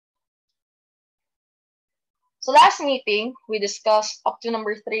So last meeting, we discussed up to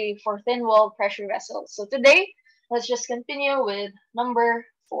number 3 for thin wall pressure vessels. So today, let's just continue with number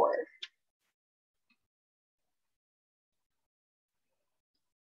 4.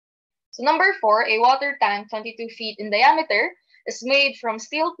 So number 4, a water tank 22 feet in diameter is made from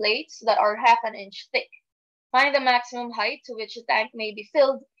steel plates that are half an inch thick. Find the maximum height to which the tank may be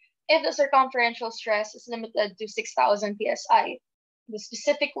filled if the circumferential stress is limited to 6,000 psi. The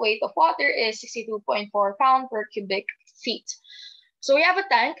specific weight of water is 62.4 pounds per cubic feet. So we have a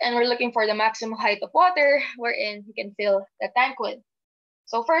tank and we're looking for the maximum height of water wherein we can fill the tank with.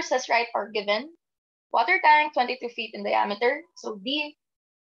 So first, let's write our given. Water tank, 22 feet in diameter. So D,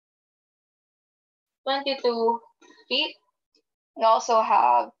 22 feet. We also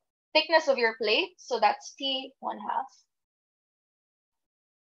have thickness of your plate. So that's T, 1/2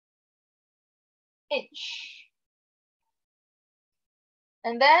 inch.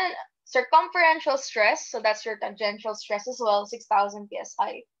 And then circumferential stress, so that's your tangential stress as well, 6,000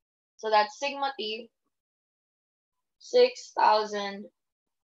 psi. So that's sigma T, 6,000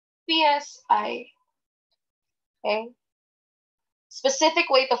 psi. Okay. Specific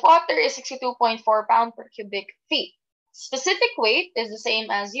weight of water is 62.4 pounds per cubic feet. Specific weight is the same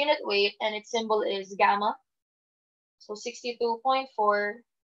as unit weight and its symbol is gamma. So 62.4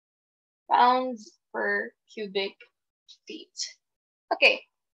 pounds per cubic feet. Okay.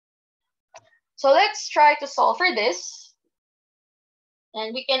 So let's try to solve for this.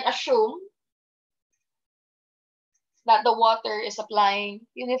 And we can assume that the water is applying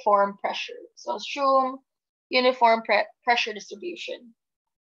uniform pressure. So assume uniform pressure distribution.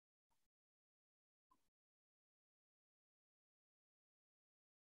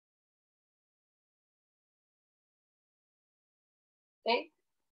 Okay.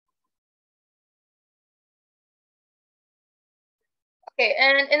 Okay,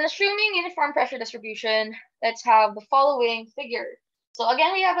 and in assuming uniform pressure distribution, let's have the following figure. So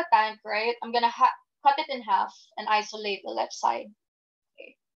again, we have a tank, right? I'm gonna cut it in half and isolate the left side.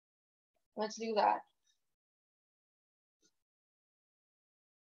 Okay, let's do that.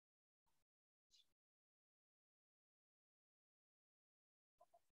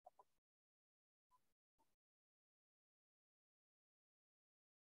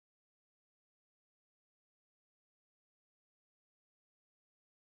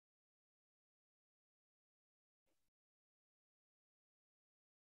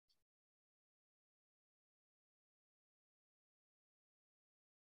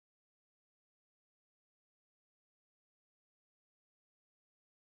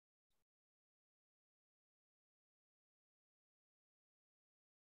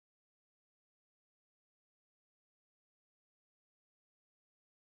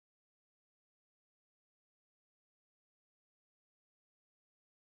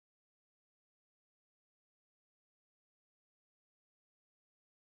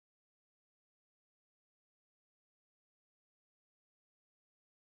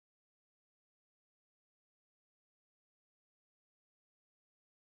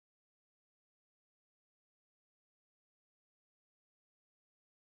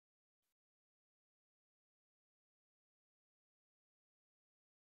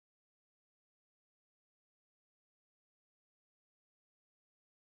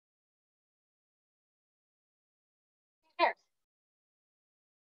 Here.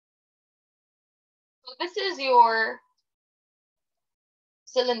 So this is your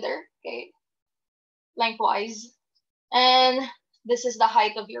cylinder, okay, lengthwise, and this is the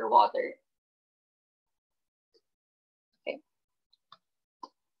height of your water. Okay,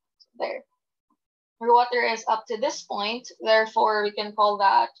 there. Your water is up to this point, therefore we can call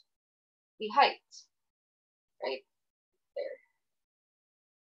that the height, right there.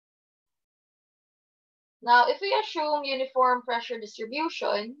 Now, if we assume uniform pressure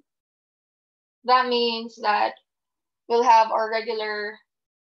distribution, that means that we'll have our regular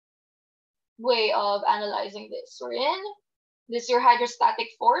way of analyzing this. We're in, this is your hydrostatic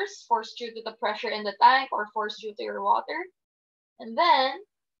force, force due to the pressure in the tank or force due to your water. And then,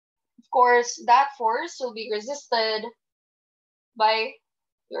 of course, that force will be resisted by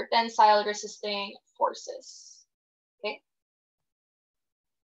your tensile resisting forces. Okay?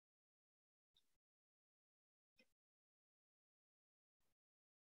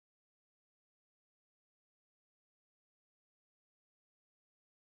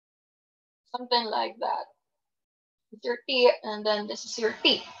 Something like that. It's your T, and then this is your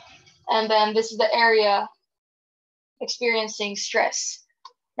T. And then this is the area experiencing stress.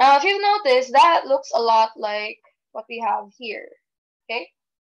 Now, if you've noticed, that looks a lot like what we have here, okay?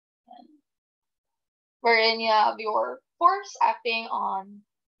 Wherein you have your force acting on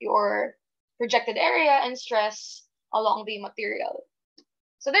your projected area, and stress along the material.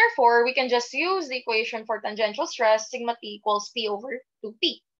 So therefore, we can just use the equation for tangential stress, sigma T equals P over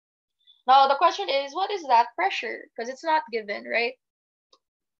 2P. Now, the question is, what is that pressure? Because it's not given, right?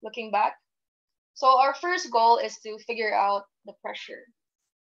 Looking back. So our first goal is to figure out the pressure.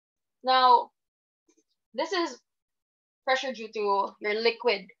 Now, this is pressure due to your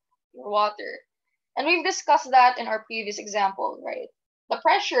liquid, your water. And we've discussed that in our previous example, right? The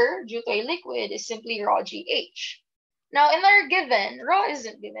pressure due to a liquid is simply rho GH. Now, in our given, rho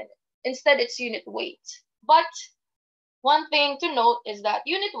isn't given. Instead, it's unit weight. But one thing to note is that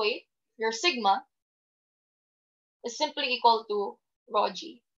unit weight, your sigma, is simply equal to rho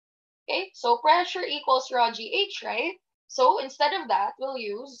G. Okay, so pressure equals rho GH, right? So instead of that, we'll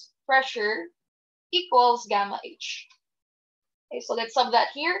use pressure equals gamma H. Okay, so let's sub that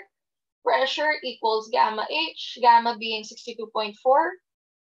here. Pressure equals gamma H, gamma being 62.4.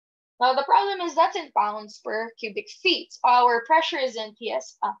 Now the problem is that's in pounds per cubic feet. Our pressure is in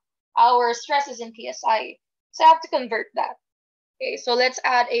our stress is in PSI. So I have to convert that. Okay, so let's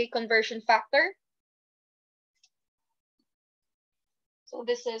add a conversion factor. So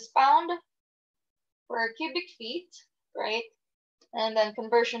this is pound per cubic feet, right? And then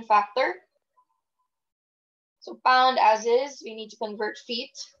conversion factor. So pound as is, we need to convert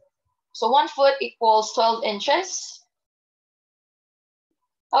feet. So 1 foot equals 12 inches.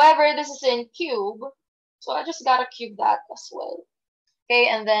 However, this is in cube, so I just gotta cube that as well. Okay,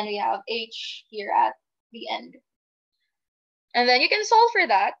 and then we have H here at the end. And then you can solve for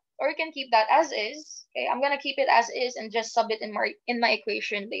that, or you can keep that as is. Okay, I'm gonna keep it as is and just sub it in my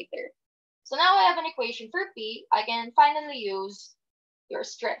equation later. So now I have an equation for P. I can finally use your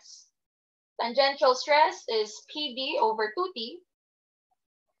stress. Tangential stress is PD over 2T.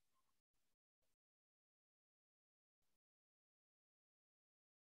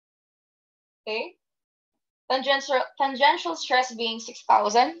 Okay. Tangential stress being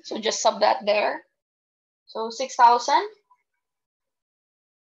 6,000. So just sub that there. So 6,000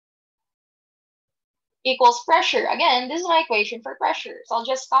 equals pressure. Again, this is my equation for pressure. So I'll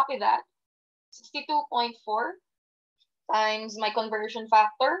just copy that. 62.4 times my conversion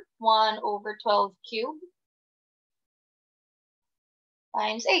factor, 1 over 12 cubed,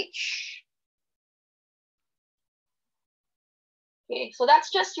 times H. Okay, so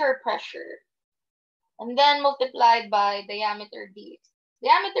that's just your pressure. And then multiplied by diameter D.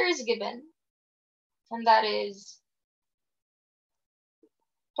 Diameter is given, and that is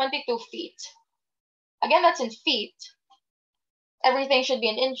 22 feet. Again, that's in feet. Everything should be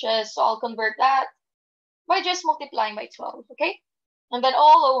in inches, so I'll convert that by just multiplying by 12, okay? And then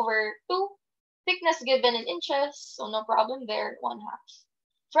all over 2, thickness given in inches, so no problem there, 1/2.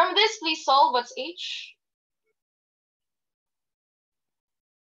 From this, please solve what's H.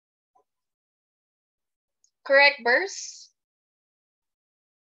 Correct burst.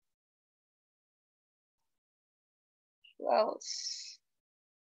 Who else?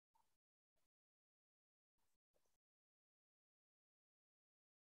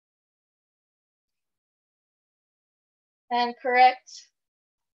 And correct.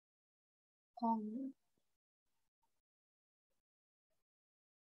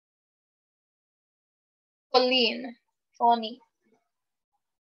 Pauline. Tony.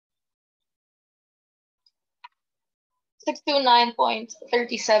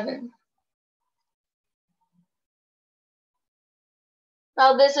 629.37.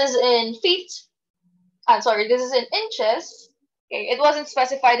 Now this is in feet. I'm sorry, this is in inches. Okay, it wasn't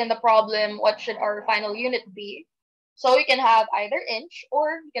specified in the problem what should our final unit be. So you can have either inch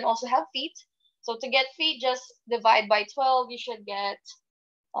or you can also have feet. So to get feet, just divide by 12. You should get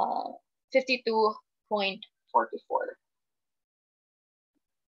 52.44.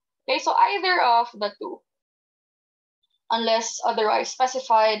 Okay, so either of the two, unless otherwise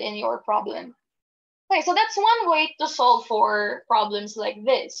specified in your problem. Okay, so that's one way to solve for problems like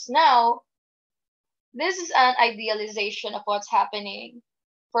this. Now, this is an idealization of what's happening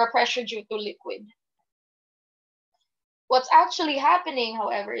for a pressure due to liquid. What's actually happening,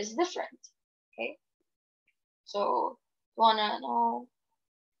 however, is different. Okay, so you wanna know.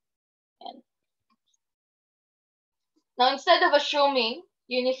 And now, instead of assuming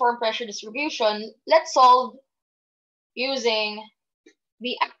uniform pressure distribution, let's solve using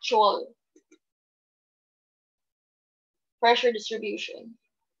the actual pressure distribution.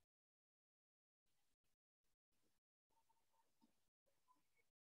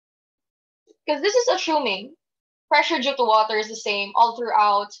 Because this is assuming pressure due to water is the same all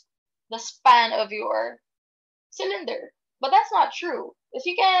throughout the span of your cylinder. But that's not true. If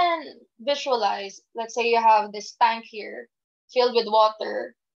you can visualize, let's say you have this tank here filled with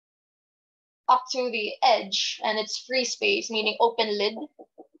water, up to the edge and it's free space, meaning open lid,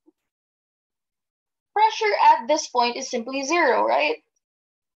 pressure at this point is simply zero, right?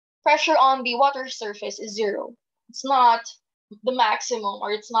 Pressure on the water surface is zero. It's not the maximum,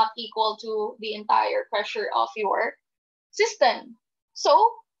 or it's not equal to the entire pressure of your system. So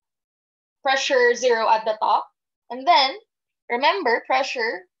pressure zero at the top, and then remember,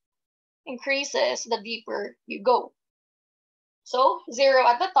 pressure increases the deeper you go. So zero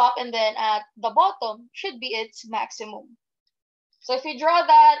at the top, and then at the bottom should be its maximum. So if we draw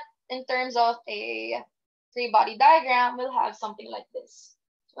that in terms of a free body diagram, we'll have something like this.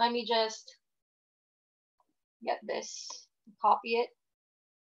 So let me just get this, copy it.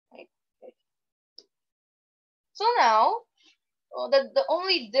 Right. Okay. So now, the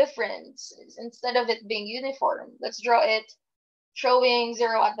only difference is, instead of it being uniform, let's draw it showing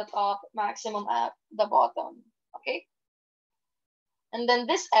zero at the top, maximum at the bottom. Okay? And then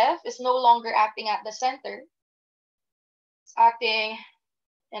this F is no longer acting at the center. It's acting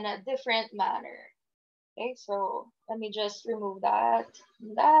in a different manner. Okay, so let me just remove that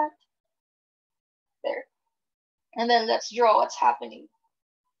and that. There. And then let's draw what's happening.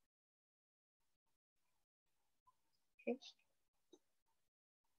 Okay.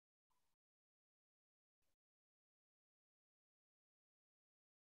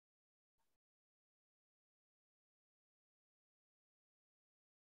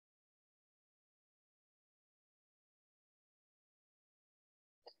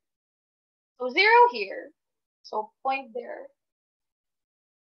 So zero here. So point there.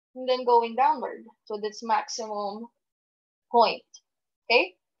 And then going downward. So that's maximum point.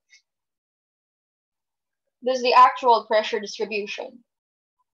 Okay? This is the actual pressure distribution.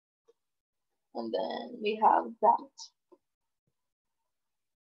 And then we have that.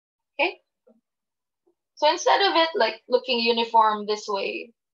 Okay? So instead of it like looking uniform this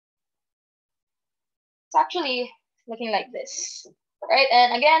way, it's actually looking like this. Right?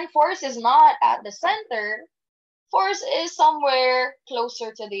 And again, force is not at the center. Force is somewhere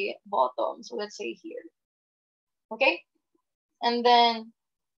closer to the bottom. So let's say here. Okay? And then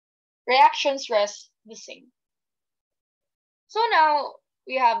reaction stress the same. So now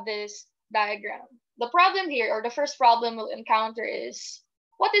we have this diagram. The problem here, or the first problem we'll encounter is,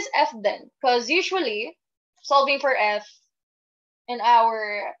 what is F then? Because usually, solving for F in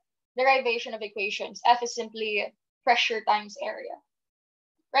our derivation of equations, F is simply pressure times area,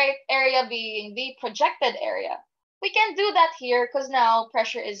 right? Area being the projected area. We can do that here because now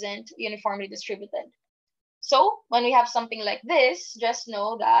pressure isn't uniformly distributed. So when we have something like this, just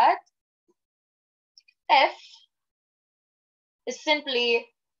know that F is simply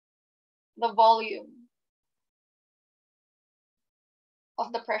the volume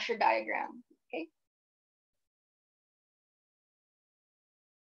of the pressure diagram, okay?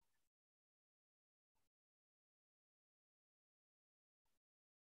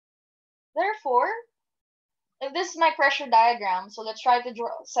 Therefore, if this is my pressure diagram, so let's try to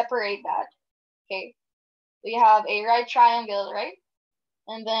separate that, okay? We have a right triangle, right?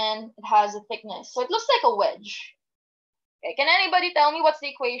 And then it has a thickness. So it looks like a wedge. Okay, can anybody tell me what's the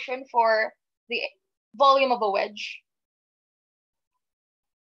equation for the volume of a wedge?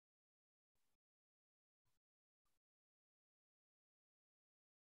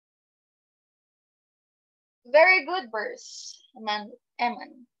 Very good, Burrs. Eman.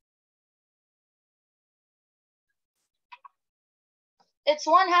 It's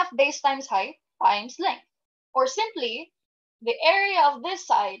 1/2 base times height times length. Or simply, the area of this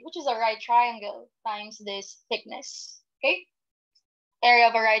side, which is a right triangle, times this thickness. Okay? Area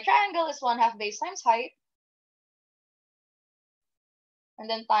of a right triangle is 1/2 base times height, and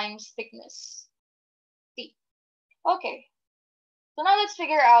then times thickness, t. Okay. So now let's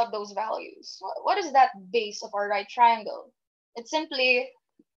figure out those values. What is that base of our right triangle? It's simply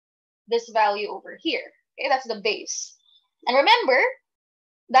this value over here. Okay, that's the base. And remember,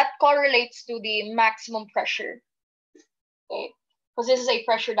 that correlates to the maximum pressure. Okay, because this is a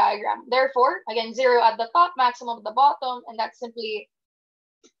pressure diagram. Therefore, again, zero at the top, maximum at the bottom, and that's simply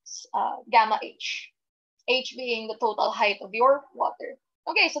gamma H. H being the total height of your water.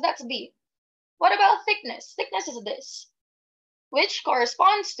 Okay, so that's B. What about thickness? Thickness is this, which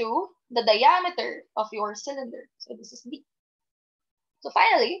corresponds to the diameter of your cylinder. So this is B. So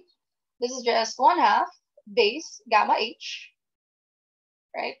finally, this is just 1/2 base gamma H,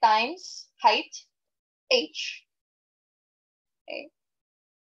 right, times height H, okay,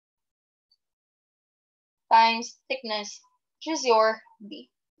 times thickness, which is your B.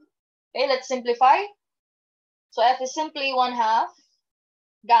 Okay, let's simplify. So F is simply 1/2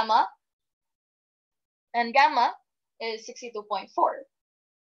 gamma, and gamma is 62.4.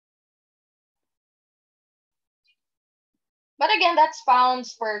 But again, that's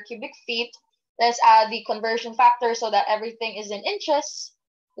pounds per cubic feet. Let's add the conversion factor so that everything is in inches.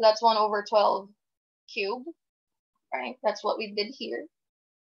 So that's 1 over 12 cube, right? That's what we did here.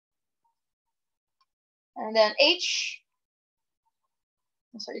 And then H,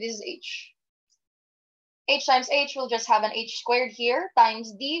 sorry, this is H. H times H will just have an H squared here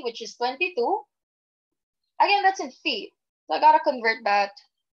times D, which is 22. Again, that's in feet. So I gotta convert that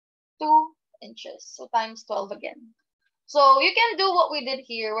to inches. So times 12 again. So you can do what we did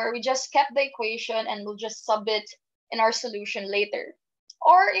here, where we just kept the equation and we'll just sub it in our solution later.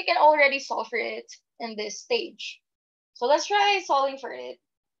 Or you can already solve for it in this stage. So let's try solving for it.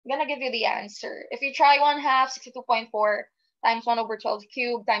 I'm gonna give you the answer. If you try 1/2, 62.4 times 1 over 12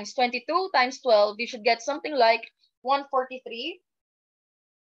 cubed times 22 times 12, you should get something like 143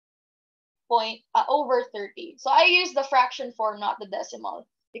 over 30. So I use the fraction form, not the decimal.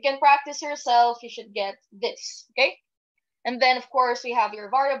 You can practice yourself. You should get this, okay? And then, of course, we have your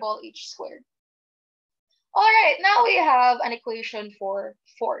variable H squared. All right, now we have an equation for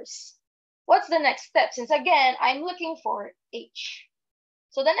force. What's the next step? Since, again, I'm looking for H.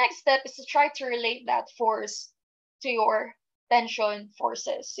 So the next step is to try to relate that force to your tension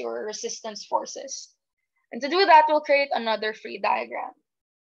forces, your resistance forces. And to do that, we'll create another free diagram.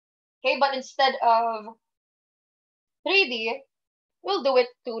 Okay, but instead of 3D, we'll do it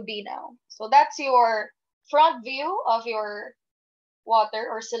 2D now. So that's your front view of your water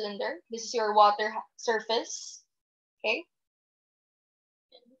or cylinder. This is your water surface. Okay.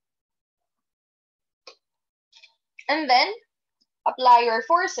 And then apply your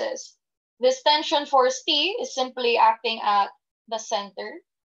forces. This tension force T is simply acting at the center.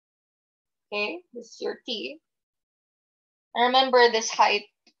 Okay, this is your T. And remember this height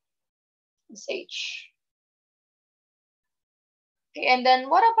is H. Okay, and then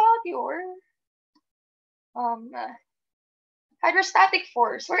what about your hydrostatic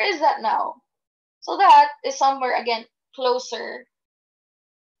force? Where is that now? So that is somewhere, again, closer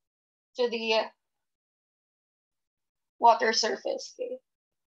to the water surface, okay?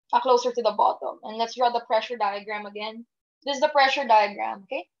 Closer to the bottom. And let's draw the pressure diagram again. This is the pressure diagram,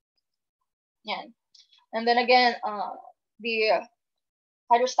 okay? Yeah. And then again, the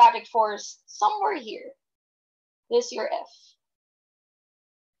hydrostatic force somewhere here. This is your F.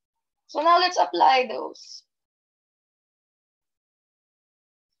 So now let's apply those.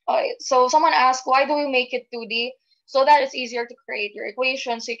 Okay, so someone asked, why do we make it 2D? So that it's easier to create your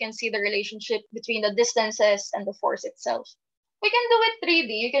equation so you can see the relationship between the distances and the force itself. We can do it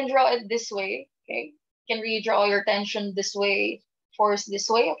 3D. You can draw it this way, okay? You can redraw your tension this way, force this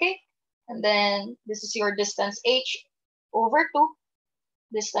way, okay? And then this is your distance H over 2,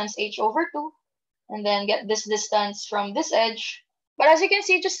 distance H over 2, and then get this distance from this edge. But as you can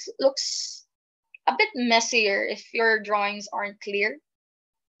see, it just looks a bit messier if your drawings aren't clear.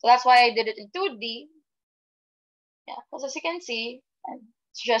 So that's why I did it in 2D. Yeah, because as you can see,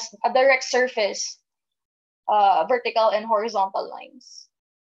 it's just a direct surface, vertical and horizontal lines.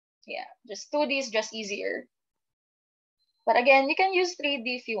 Yeah, just 2D is just easier. But again, you can use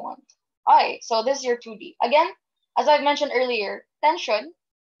 3D if you want. Alright, so this is your 2D. Again, as I mentioned earlier, tension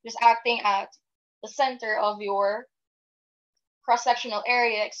is acting at the center of your cross-sectional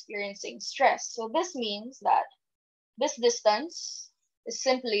area experiencing stress. So this means that this distance is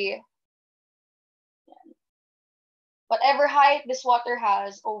simply whatever height this water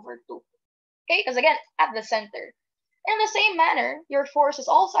has over 2. Okay, because again, at the center. In the same manner, your force is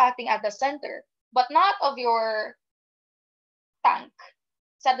also acting at the center, but not of your tank.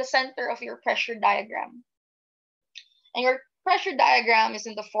 It's at the center of your pressure diagram. And your pressure diagram is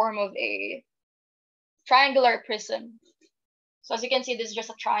in the form of a triangular prism. So as you can see, this is just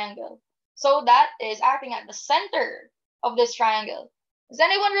a triangle. So that is acting at the center of this triangle. Does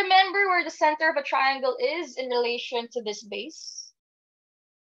anyone remember where the center of a triangle is in relation to this base?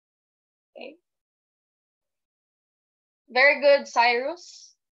 Okay. Very good,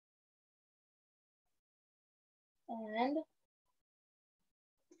 Cyrus. And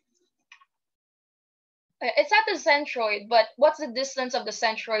it's at the centroid, but what's the distance of the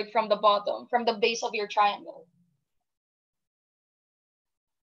centroid from the bottom, from the base of your triangle?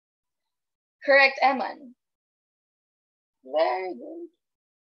 Correct, Eman. Very good.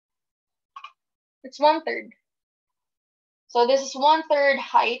 It's 1/3. So this is 1/3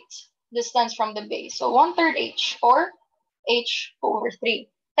 height distance from the base. So 1/3 H, or H over 3.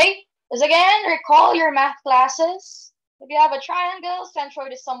 Okay? As again, recall your math classes. If you have a triangle,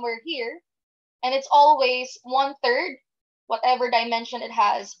 centroid is somewhere here. And it's always 1/3, whatever dimension it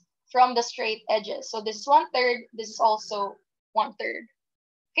has, from the straight edges. So this is 1/3, this is also 1/3.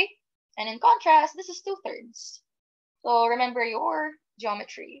 Okay? And in contrast, this is 2/3. So remember your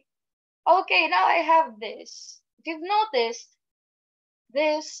geometry. Okay, now I have this. If you've noticed,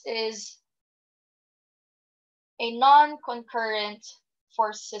 this is a non-concurrent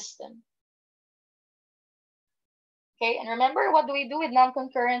force system. Okay, and remember, what do we do with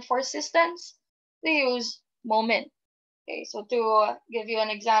non-concurrent force systems? We use moment. Okay, so to give you an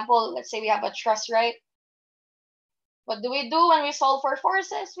example, let's say we have a truss, right? What do we do when we solve for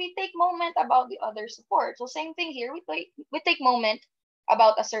forces? We take moment about the other support. So same thing here, we take moment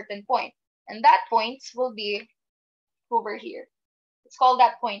about a certain point. And that point will be over here. It's called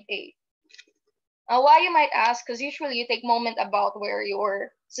that point A. Now, why, you might ask, because usually you take moment about where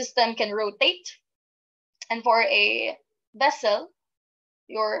your system can rotate. And for a vessel,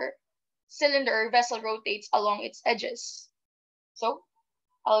 your cylinder or vessel rotates along its edges. So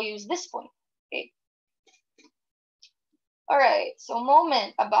I'll use this point. Okay. All right, so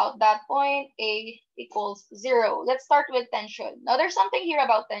moment about that point, A equals 0. Let's start with tension. Now, there's something here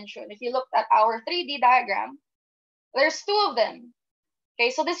about tension. If you look at our 3D diagram, there's two of them. Okay,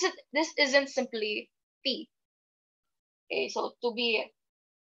 so this isn't simply P. Okay, so to be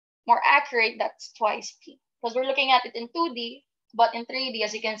more accurate, that's twice P. Because we're looking at it in 2D, but in 3D,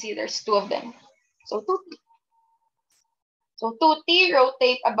 as you can see, there's two of them. So 2T. So 2T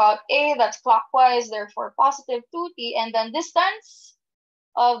rotate about A, that's clockwise, therefore positive 2T, and then distance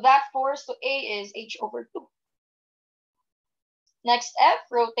of that force to A is H over 2. Next, F,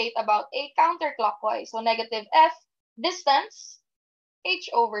 rotate about A counterclockwise, so negative F, distance, H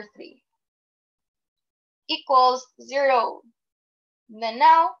over 3, equals 0. Then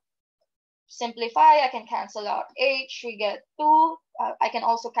now, simplify, I can cancel out H, we get 2, I can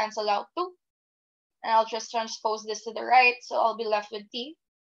also cancel out 2, and I'll just transpose this to the right, so I'll be left with T,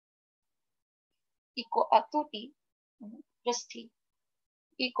 equal 2T, just T,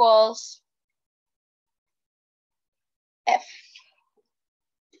 equals F.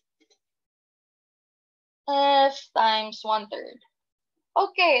 F times 1/3.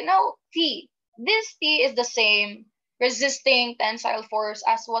 Okay, now T. This T is the same resisting tensile force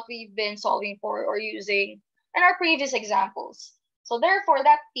as what we've been solving for or using in our previous examples. So therefore,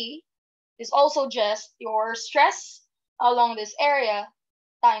 that T is also just your stress along this area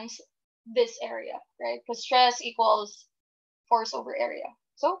times this area, right? Because stress equals force over area.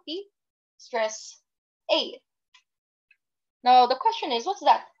 So T, stress A. Now the question is, what's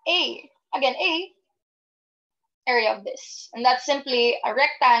that? A. Again, A, area of this. And that's simply a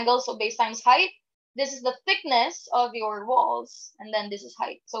rectangle, so base times height. This is the thickness of your walls, and then this is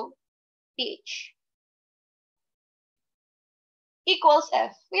height. So pH equals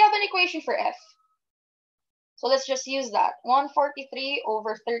F. We have an equation for F. So let's just use that. 143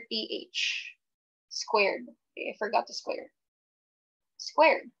 over 30H squared. Okay, I forgot to square.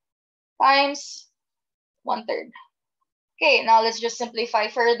 Squared times 1/3. Okay, now let's just simplify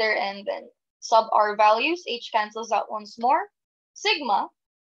further and then sub our values. H cancels out once more. Sigma.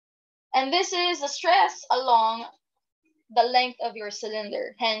 And this is the stress along the length of your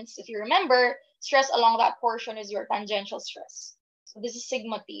cylinder. Hence, if you remember, stress along that portion is your tangential stress. So this is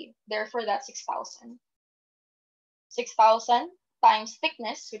sigma T. Therefore, that's 6,000. 6,000 times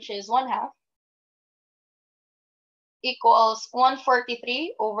thickness, which is 1/2, equals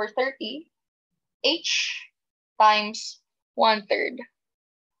 143 over 30 H times 1/3.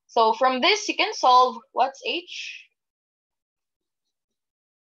 So from this, you can solve what's H.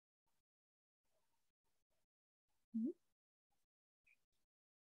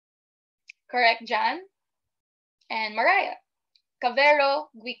 Correct, Jan and Mariah. Cavero,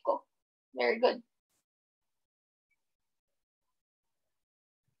 Guico. Very good.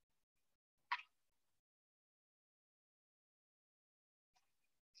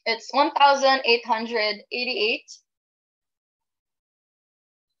 It's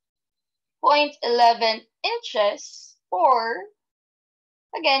 1,888.11 inches, or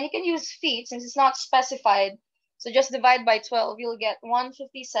again, you can use feet since it's not specified. So just divide by 12, you'll get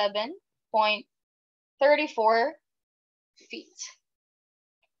 157.34 feet.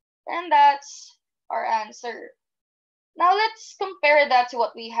 And that's our answer. Now let's compare that to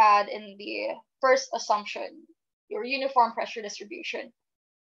what we had in the first assumption, your uniform pressure distribution.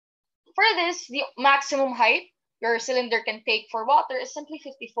 For this, the maximum height your cylinder can take for water is simply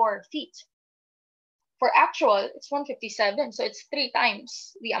 54 feet. For actual, it's 157, so it's 3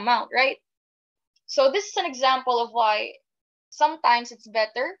 times the amount, right? So this is an example of why sometimes it's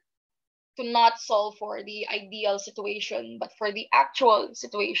better to not solve for the ideal situation, but for the actual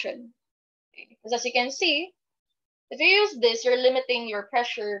situation. Because as you can see, if you use this, you're limiting your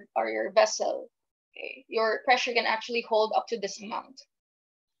pressure or your vessel. Okay? Your pressure can actually hold up to this amount.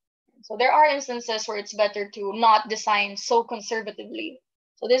 So there are instances where it's better to not design so conservatively.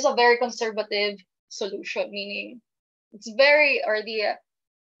 So this is a very conservative solution, meaning it's very, or the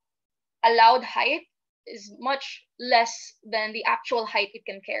allowed height is much less than the actual height it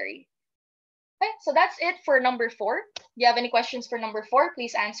can carry. Okay, so that's it for number 4. Do you have any questions for number 4?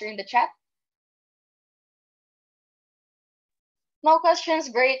 Please answer in the chat. No questions?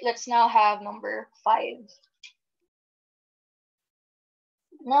 Great. Let's now have number 5.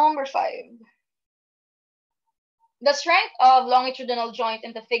 Number 5. The strength of longitudinal joint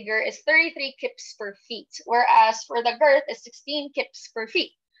in the figure is 33 kips per feet, whereas for the girth is 16 kips per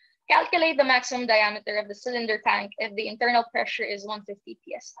feet. Calculate the maximum diameter of the cylinder tank if the internal pressure is 150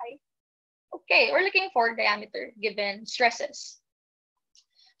 psi. Okay, we're looking for diameter given stresses.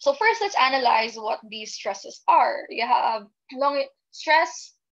 So first, let's analyze what these stresses are. You have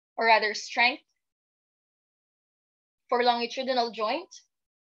stress, or rather strength, for longitudinal joint,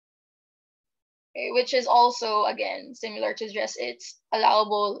 okay, which is also, again, similar to just its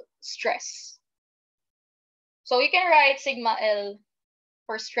allowable stress. So you can write sigma L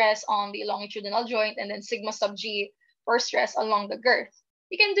for stress on the longitudinal joint and then sigma sub G for stress along the girth.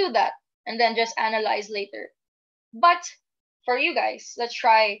 You can do that and then just analyze later. But for you guys, let's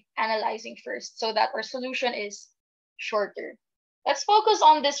try analyzing first so that our solution is shorter. Let's focus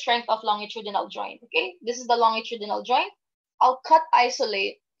on the strength of longitudinal joint, okay? This is the longitudinal joint. I'll cut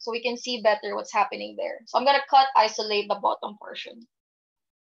isolate so we can see better what's happening there. So I'm gonna cut isolate the bottom portion.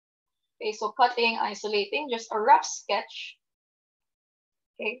 Okay, so cutting, isolating, just a rough sketch.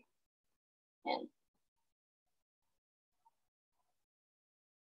 Okay, and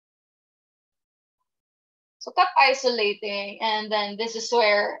so cut isolating, and then this is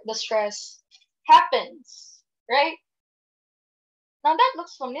where the stress happens, right? Now that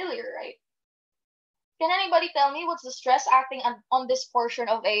looks familiar, right? Can anybody tell me what's the stress acting on this portion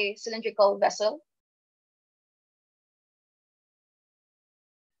of a cylindrical vessel?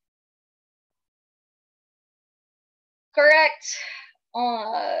 Correct.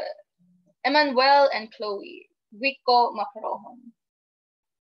 Emmanuel and Chloe. Rico Macrohon.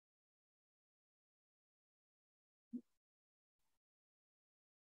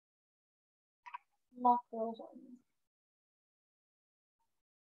 Macrohon.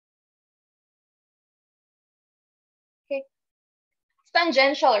 Okay. It's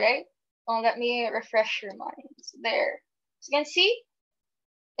tangential, right? Let me refresh your minds. There. So you can see,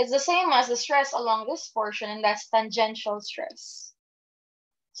 it's the same as the stress along this portion, and that's tangential stress.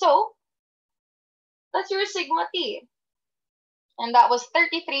 So, that's your sigma T. And that was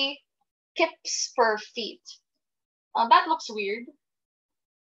 33 kips per feet. Now, that looks weird.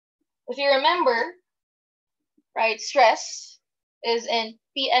 If you remember, right, stress is in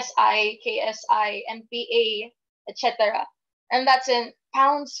PSI, KSI, MPa, etc. And that's in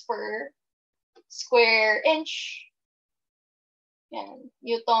pounds per square inch and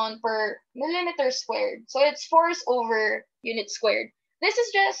Newton per millimeter squared. So it's force over unit squared. This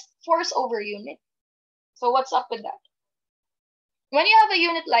is just force over unit. So what's up with that? When you have a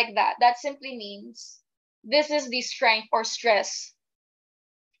unit like that, that simply means this is the strength or stress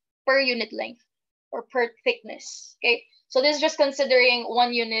per unit length or per thickness. Okay, so this is just considering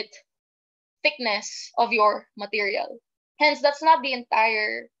 1 unit thickness of your material. Hence, that's not the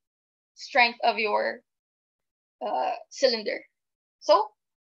entire strength of your cylinder. So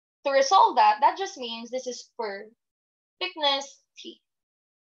to resolve that, that just means this is per thickness T.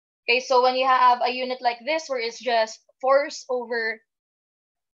 Okay, so when you have a unit like this where it's just force over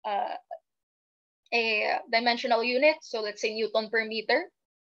a dimensional unit, so let's say Newton per meter,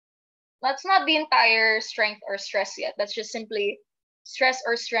 that's not the entire strength or stress yet. That's just simply stress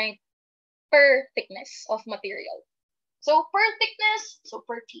or strength per thickness of material. So per thickness, so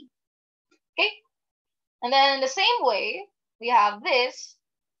per T. Okay? And then the same way, we have this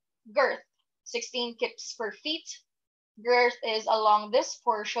girth, 16 kips per feet. Girth is along this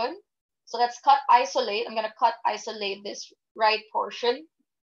portion. So let's cut isolate. I'm going to cut isolate this right portion.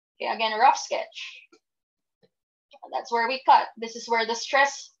 Okay, again, rough sketch. That's where we cut. This is where the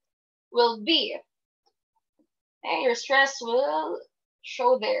stress will be. Okay, your stress will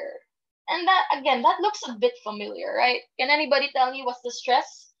show there. And that, again, that looks a bit familiar, right? Can anybody tell me what's the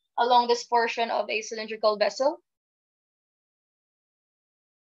stress along this portion of a cylindrical vessel?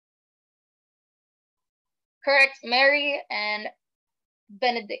 Correct, Mary and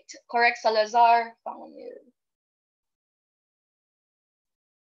Benedict. Correct, Salazar, Pangumir.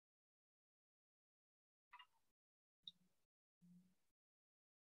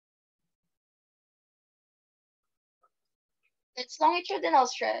 It's longitudinal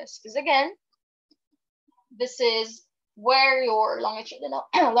stress, because again, this is where your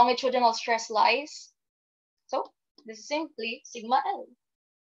longitudinal stress lies. So this is simply sigma L.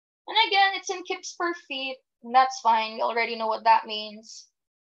 And again, it's in kips per feet, and that's fine. We already know what that means.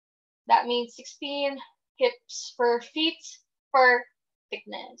 That means 16 kips per feet per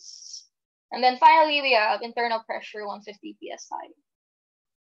thickness. And then finally, we have internal pressure, 150 psi.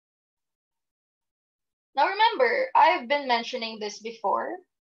 Now remember, I've been mentioning this before,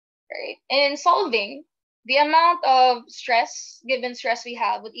 right? In solving, the amount of stress, given stress we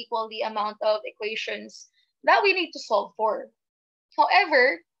have, would equal the amount of equations that we need to solve for.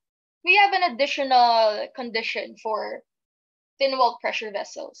 However, we have an additional condition for thin-walled pressure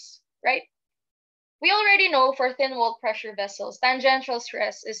vessels, right? We already know for thin-walled pressure vessels, tangential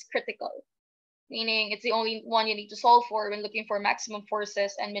stress is critical, meaning it's the only one you need to solve for when looking for maximum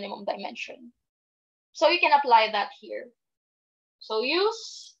forces and minimum dimension. So you can apply that here. So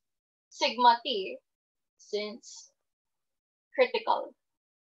use sigma T since critical.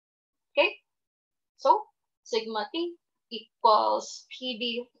 Okay? So sigma T equals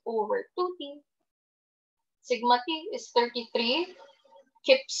PD over 2T. Sigma T is 33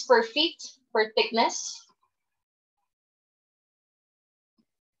 kips per feet per thickness.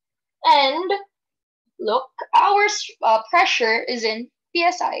 And look, our pressure is in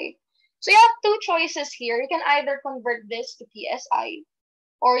PSI. So you have two choices here. You can either convert this to PSI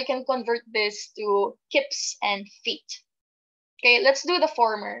or you can convert this to kips and feet. Okay, let's do the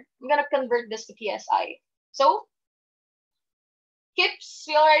former. I'm going to convert this to PSI. So kips,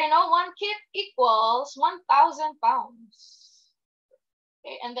 we already know 1 kip equals 1,000 pounds.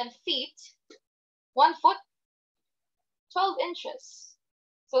 Okay, and then feet, 1 foot, 12 inches.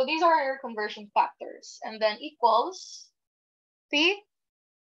 So these are your conversion factors. And then equals P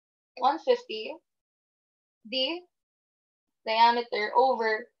 150 D diameter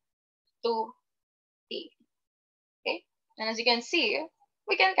over 2T. Okay, and as you can see,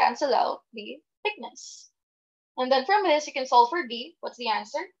 we can cancel out the thickness. And then from this, you can solve for D. What's the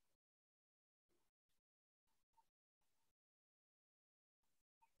answer?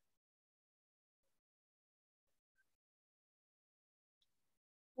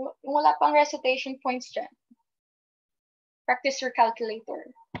 Wala pang recitation points dyan. Practice your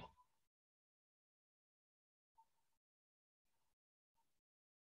calculator.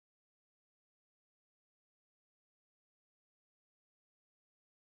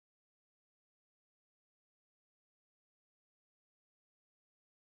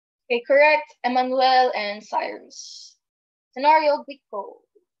 Okay, correct, Emmanuel and Cyrus. Scenario Glico.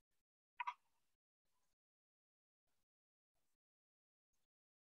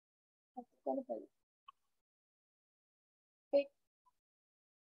 Okay.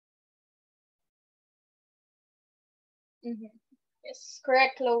 Yes,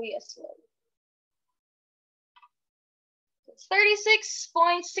 correct, Chloe as well. It's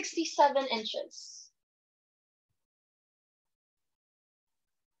 36.67 inches.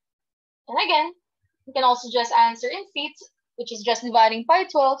 And again, you can also just answer in feet, which is just dividing by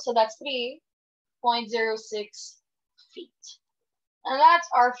 12, so that's 3.06 feet. And that's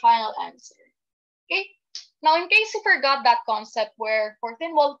our final answer. Okay? Now, in case you forgot that concept where for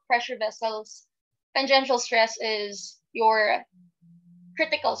thin-walled pressure vessels, tangential stress is your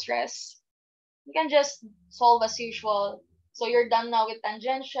critical stress, you can just solve as usual. So you're done now with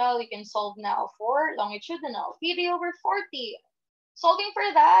tangential. You can solve now for longitudinal, PD over 40. Solving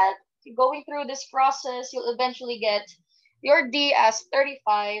for that, going through this process, you'll eventually get your D as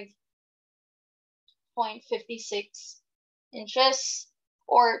 35.56 inches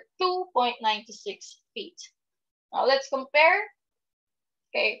or 2.96 feet. Now let's compare.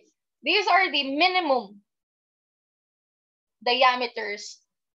 Okay, these are the minimum diameters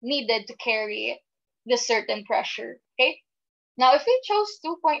needed to carry this certain pressure. Okay, now if we chose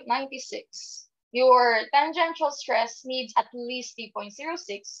 2.96, your tangential stress needs at least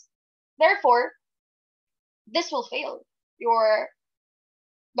 3.06. Therefore, this will fail. Your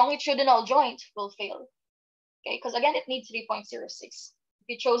longitudinal joint will fail. Okay, because again, it needs 3.06. If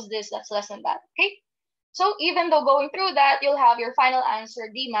you chose this, that's less than that. Okay, so even though going through that, you'll have your final answer,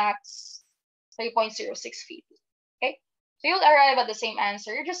 D max, 3.06 feet. Okay, so you'll arrive at the same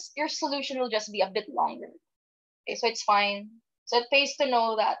answer. Your solution will just be a bit longer. Okay, so it's fine. So it pays to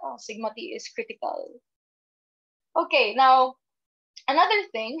know that sigma T is critical. Okay, now another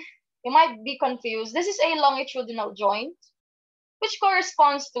thing, you might be confused. This is a longitudinal joint, which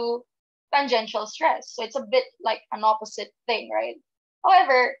corresponds to tangential stress. So it's a bit like an opposite thing, right?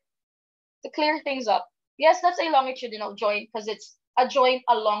 However, to clear things up, yes, that's a longitudinal joint because it's a joint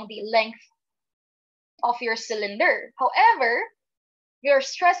along the length of your cylinder. However, your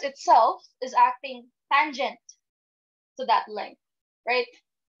stress itself is acting tangent to that length, right?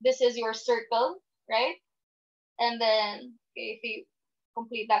 This is your circle, right? And then, okay, if you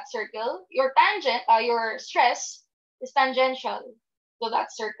complete that circle, your tangent, your stress is tangential to that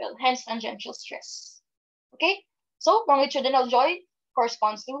circle, hence tangential stress. Okay? So longitudinal joy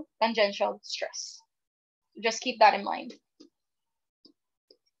corresponds to tangential stress. Just keep that in mind.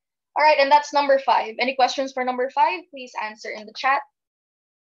 All right, and that's number 5. Any questions for number 5? Please answer in the chat.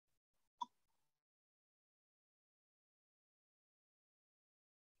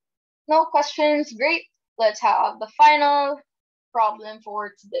 No questions? Great. Let's have the final problem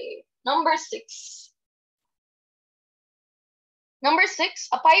for today. Number 6. Number 6,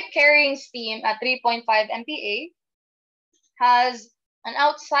 a pipe carrying steam at 3.5 MPa has an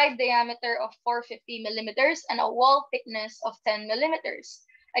outside diameter of 450 millimeters and a wall thickness of 10 millimeters.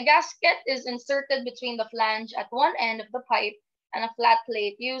 A gasket is inserted between the flange at one end of the pipe and a flat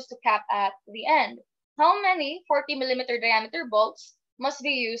plate used to cap at the end. How many 40 millimeter diameter bolts must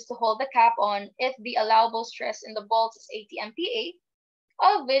be used to hold the cap on if the allowable stress in the bolts is 80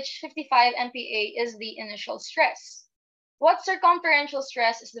 MPa, of which 55 MPa is the initial stress? What circumferential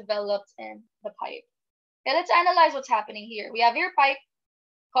stress is developed in the pipe? Okay, let's analyze what's happening here. We have your pipe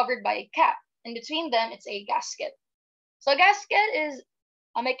covered by a cap. In between them, it's a gasket. So a gasket is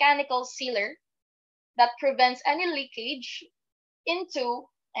a mechanical sealer that prevents any leakage into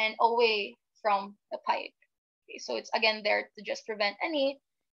and away from the pipe. Okay, so it's again there to just prevent any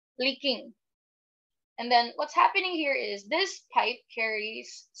leaking. And then what's happening here is this pipe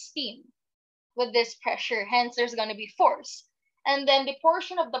carries steam with this pressure, hence there's going to be force. And then the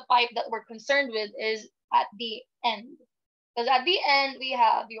portion of the pipe that we're concerned with is at the end. Because at the end, we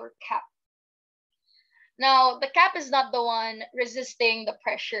have your cap. Now, the cap is not the one resisting the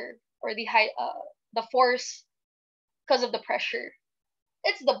pressure or the force because of the pressure.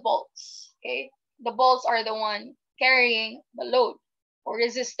 It's the bolts, okay? The bolts are the one carrying the load or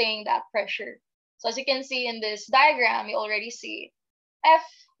resisting that pressure. So as you can see in this diagram, you already see F,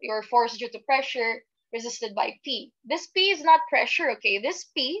 your force due to pressure, resisted by P. This P is not pressure, okay? This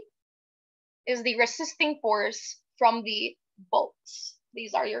P is the resisting force from the bolts.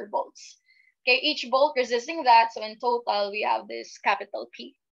 These are your bolts. Okay, each bolt resisting that, so in total, we have this capital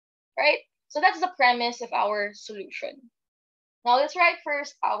P, right? So that's the premise of our solution. Now let's write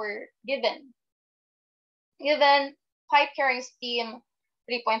first our given. Given pipe carrying steam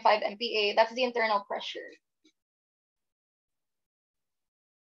 3.5 MPa, that's the internal pressure.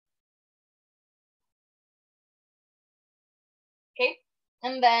 Okay,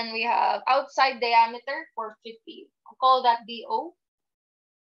 and then we have outside diameter 450. I'll call that DO.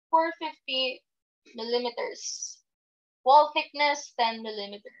 450 millimeters. Wall thickness 10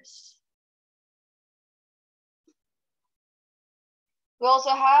 millimeters. We also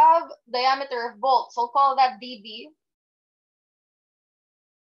have diameter of bolts. I'll call that DB.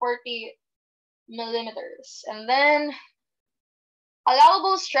 40 millimeters. And then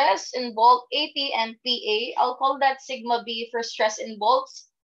allowable stress in bolt 80 MPa. I'll call that sigma B for stress in bolts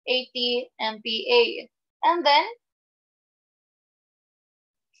 80 MPa. And then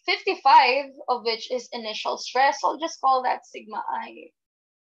 55 of which is initial stress. I'll just call that sigma I.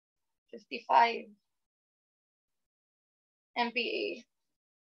 55 MPa.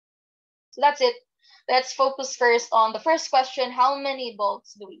 So that's it. Let's focus first on the first question. How many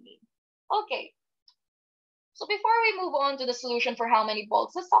bolts do we need? Okay. So before we move on to the solution for how many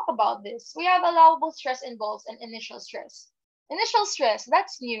bolts, let's talk about this. We have allowable stress in bolts and initial stress. Initial stress,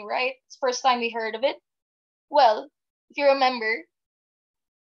 that's new, right? It's the first time we heard of it. Well, if you remember,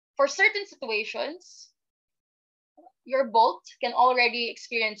 for certain situations, your bolt can already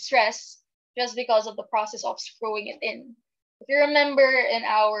experience stress just because of the process of screwing it in. If you remember in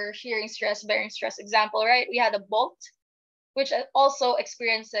our shearing stress, bearing stress example, right? We had a bolt, which also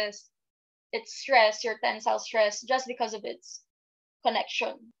experiences its stress, your tensile stress, just because of its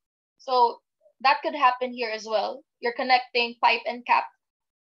connection. So that could happen here as well. You're connecting pipe and cap,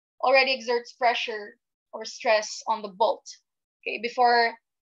 already exerts pressure or stress on the bolt, okay, before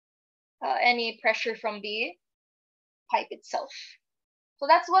any pressure from the pipe itself. So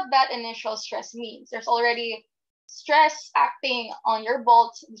that's what that initial stress means. There's already stress acting on your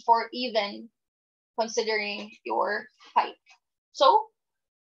bolt before even considering your pipe. So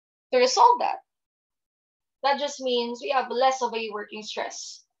to resolve that, that just means we have less of a working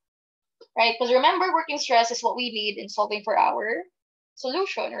stress, right? Because remember, working stress is what we need in solving for our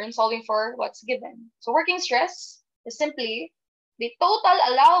solution or in solving for what's given. So working stress is simply the total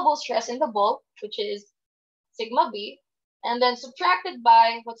allowable stress in the bolt, which is sigma B, and then subtracted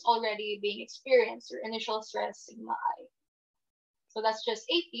by what's already being experienced, or initial stress, sigma I. So that's just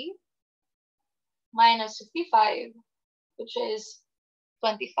 80 minus 55 which is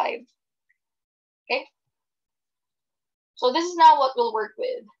 25. Okay? So this is now what we'll work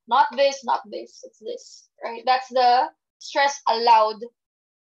with. Not this, not this. It's this, right? That's the stress allowed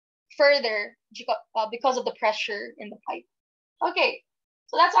further because of the pressure in the pipe. Okay,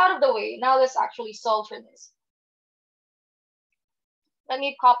 so that's out of the way. Now let's actually solve for this. Let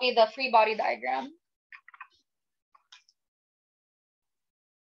me copy the free body diagram.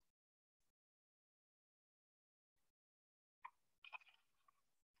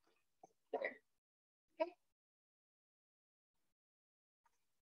 There. Okay.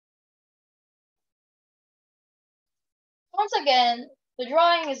 Once again, the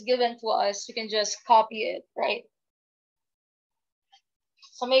drawing is given to us. You can just copy it, right?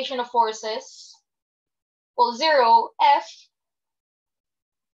 Summation of forces equals 0, F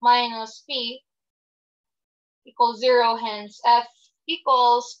minus P equals 0, hence F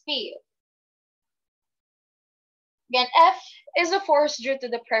equals P. Again, F is the force due to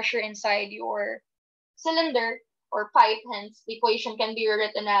the pressure inside your cylinder or pipe, hence the equation can be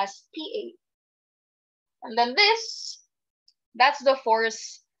written as PA. And then that's the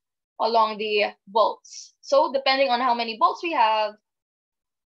force along the bolts. So depending on how many bolts we have,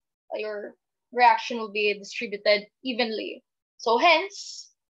 your reaction will be distributed evenly. So hence,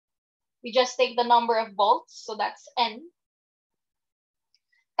 we just take the number of bolts, so that's N,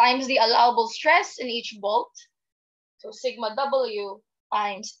 times the allowable stress in each bolt, so sigma W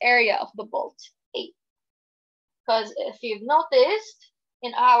times area of the bolt, A. Because if you've noticed,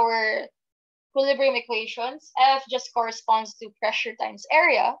 in our equilibrium equations, F just corresponds to pressure times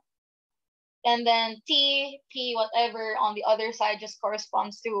area, and then T, P, whatever on the other side just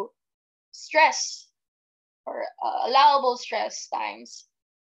corresponds to stress or allowable stress times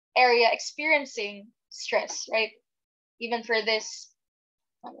area experiencing stress, right? Even for this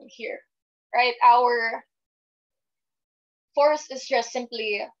here, right? Our force is just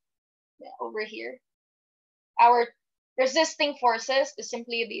simply over here. Our resisting forces is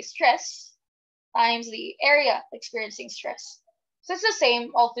simply the stress times the area experiencing stress. So it's the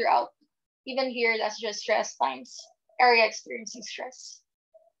same all throughout. Even here, that's just stress times area experiencing stress.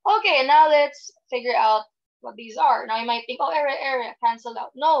 Okay, now let's figure out what these are. Now you might think, oh, area, cancel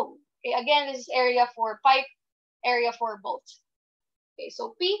out. No. Okay, again, this is area for pipe, area for bolt. Okay,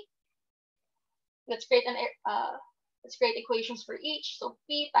 so P, let's create equations for each. So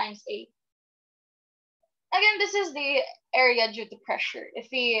P times A. Again, this is the area due to pressure. If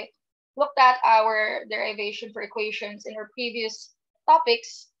we looked at our derivation for equations in our previous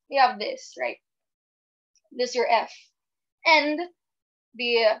topics, we have this, right? This is your F. And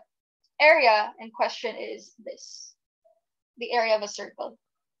the area in question is this, the area of a circle.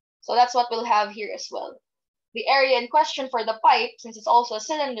 So that's what we'll have here as well. The area in question for the pipe, since it's also a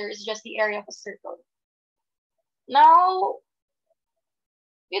cylinder, is just the area of a circle. Now,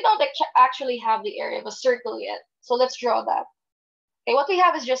 we don't actually have the area of a circle yet. So let's draw that. Okay, what we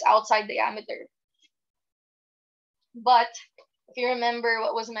have is just outside diameter. But if you remember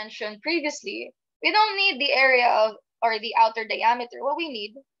what was mentioned previously, we don't need the area of or the outer diameter. What we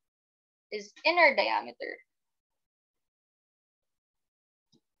need is inner diameter.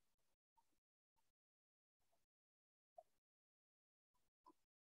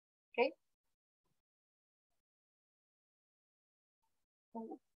 Okay.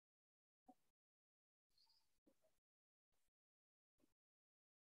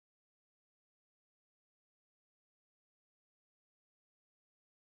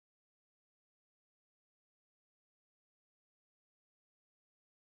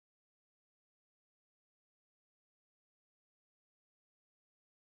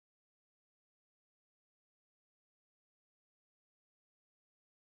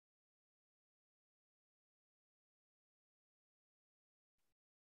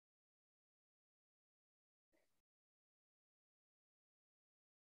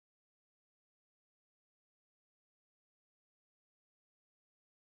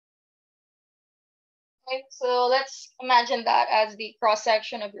 Okay, so let's imagine that as the cross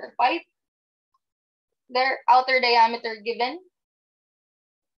section of your pipe. Their outer diameter given,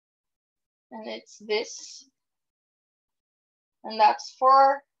 and it's this, and that's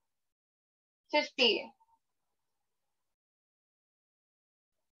 450.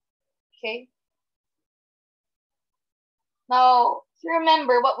 Okay. Now, if you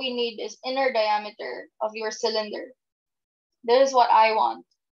remember, what we need is inner diameter of your cylinder. This is what I want.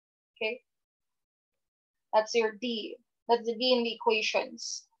 Okay. That's your D. That's the D in the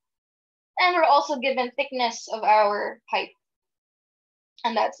equations. And we're also given thickness of our pipe.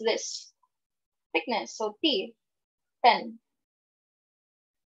 And that's this thickness. So T, 10.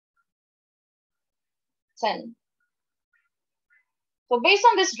 10. So based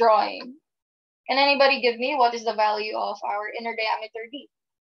on this drawing, can anybody give me what is the value of our inner diameter D?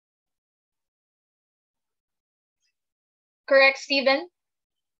 Correct, Stephen?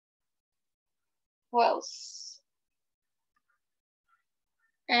 Who else?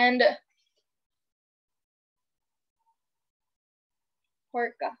 And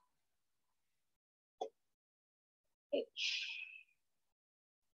Orca. H.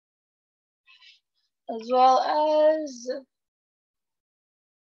 As well as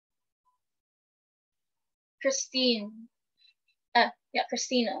Christine.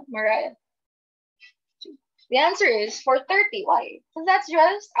 Christina, Mariah. The answer is 430. Why? Because that's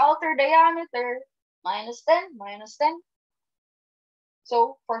just outer diameter minus 10, minus 10.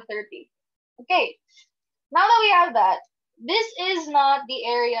 So 430. Okay, now that we have that, this is not the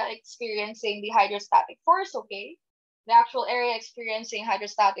area experiencing the hydrostatic force, okay? The actual area experiencing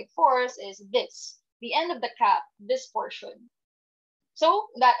hydrostatic force is this, the end of the cap, this portion. So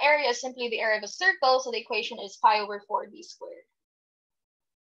that area is simply the area of a circle, so the equation is pi over 4d squared.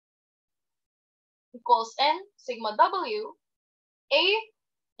 Equals n sigma w.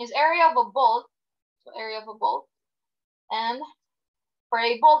 A is area of a bolt, so area of a bolt. And for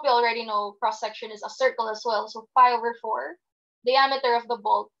a bolt, we already know cross-section is a circle as well, so pi over 4. Diameter of the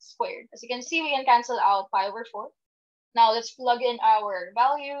bolt squared. As you can see, we can cancel out pi over 4. Now let's plug in our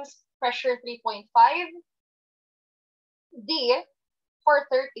values. Pressure 3.5. D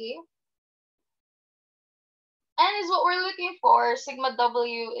 430. N is what we're looking for. Sigma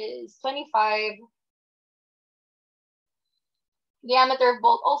W is 25. Diameter of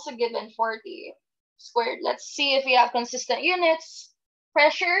bolt also given 40 squared. Let's see if we have consistent units.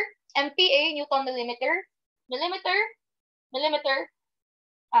 Pressure, MPa, Newton millimeter, millimeter,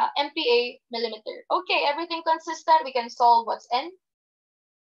 MPa, millimeter. Okay, everything consistent. We can solve what's N.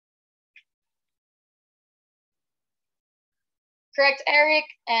 Correct, Eric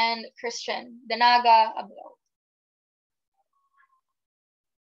and Christian. Danaga, Ablo.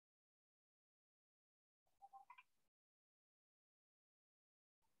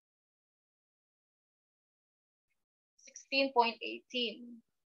 .18.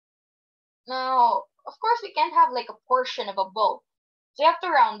 Now, of course, we can't have like a portion of a bolt. So you have to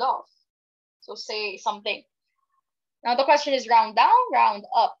round off. So say something. Now the question is round down, round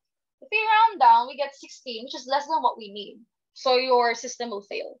up. If we round down, we get 16, which is less than what we need. So your system will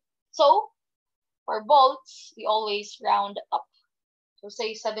fail. So for bolts, we always round up. So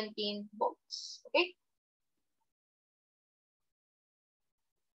say 17 bolts. Okay?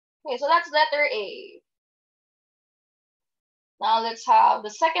 Okay, so that's letter A. Now let's have the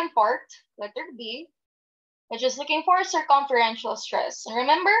second part, letter B, which is looking for circumferential stress. And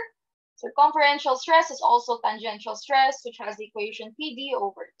remember, circumferential stress is also tangential stress, which has the equation PD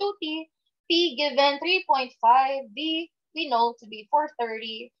over 2T. P given 3.5, D we know to be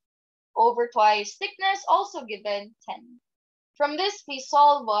 430 over twice thickness, also given 10. From this, we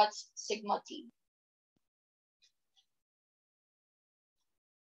solve what's sigma T.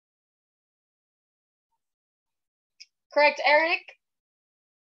 Correct, Eric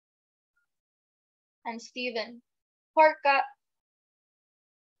and Stephen. Porca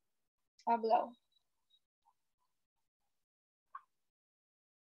Ablo.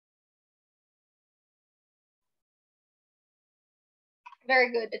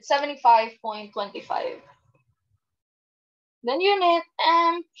 Very good. It's 75.25. Then unit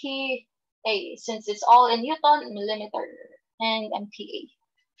MPa, since it's all in Newton, millimeter, and MPa.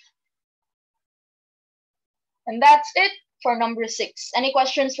 And that's it for number 6. Any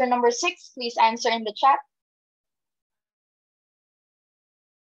questions for number 6? Please answer in the chat.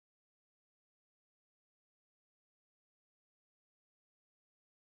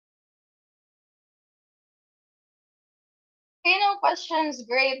 Okay, no questions.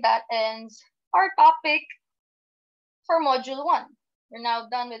 Great. That ends our topic for Module 1. We're now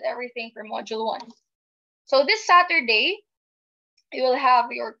done with everything for Module 1. So this Saturday, you will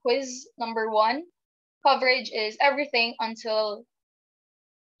have your quiz number 1. Coverage is everything until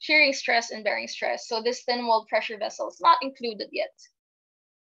shearing stress and bearing stress. So this thin-walled pressure vessel is not included yet.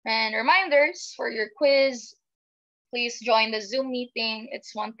 And reminders for your quiz, please join the Zoom meeting.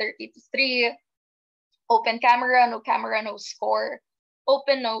 It's 1:30 to 3. Open camera, no score.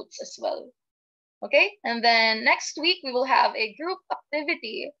 Open notes as well. Okay, and then next week we will have a group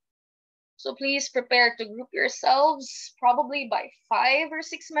activity. So please prepare to group yourselves probably by 5 or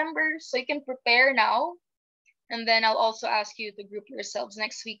 6 members. So you can prepare now. And then I'll also ask you to group yourselves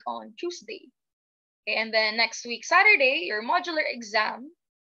next week on Tuesday. Okay, and then next week, Saturday, your modular exam.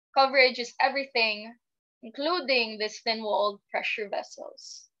 Coverage is everything, including this thin-walled pressure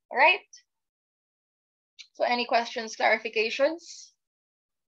vessels. All right? So any questions, clarifications?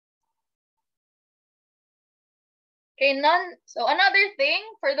 Okay, none. So another thing,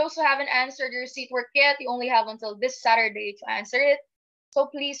 for those who haven't answered your seat work yet, you only have until this Saturday to answer it. So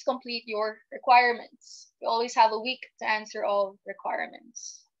please complete your requirements. You always have a week to answer all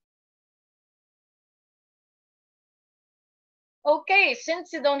requirements. Okay,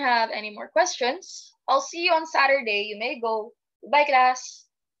 since you don't have any more questions, I'll see you on Saturday. You may go. Goodbye, class.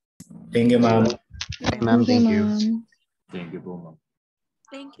 Thank you, ma'am. Hi, ma'am. Thank you. Thank you po, ma'am.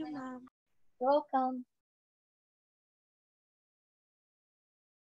 Thank you, ma'am. Welcome.